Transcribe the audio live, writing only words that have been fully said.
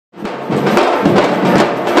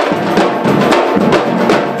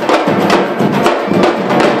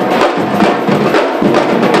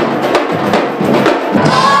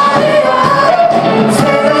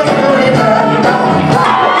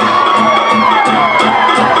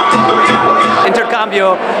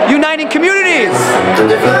Intercambio Uniting Communities.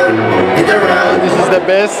 This is the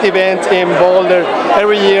best event in Boulder.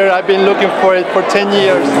 Every year I've been looking for it for 10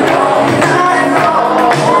 years.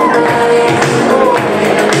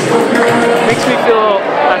 Makes me feel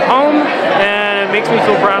at home and makes me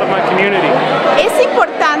feel proud of my community. Es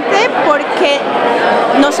importante porque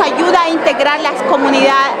nos ayuda a integrar la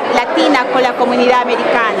comunidad latina con la comunidad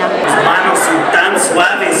americana. Sus manos son tan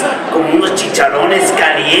suaves como unos chicharrones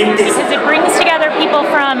calientes. Because it brings together people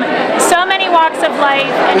from so many walks of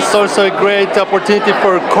life. And it's also a great opportunity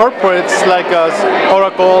for corporates like us,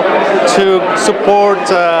 Oracle, to support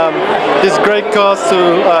this great cause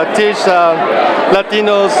to teach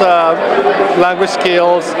Latinos language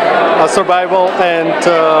skills, survival, and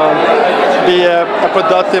be a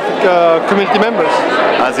productive community members.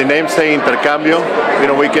 As the name say, intercambio,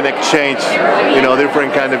 we can exchange,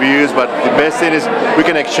 different kind of views, but the best thing is we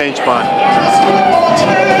can exchange fun.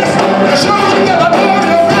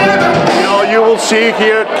 You will see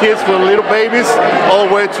here kids from little babies all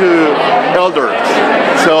the way to elders.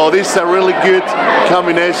 So this is a really good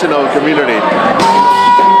combination of community.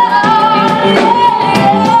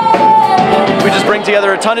 We just bring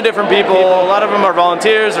together a ton of different people. A lot of them are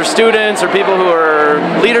volunteers or students or people who are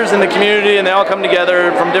leaders in the community, and they all come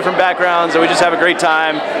together from different backgrounds, and we just have a great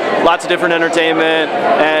time. Lots of different entertainment,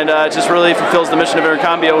 and it just really fulfills the mission of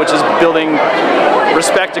Intercambio, which is building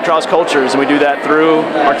respect across cultures, and we do that through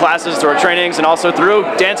our classes, through our trainings, and also through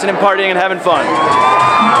dancing and partying and having fun.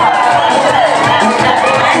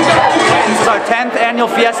 This is our 10th annual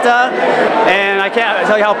Fiesta, and I can't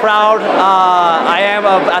tell you how proud I am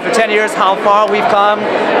of, after 10 years, how far we've come.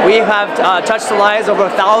 We have touched the lives of over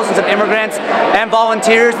thousands of immigrants and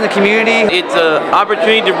volunteers in the community. It's an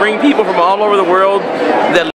opportunity to bring people from all over the world that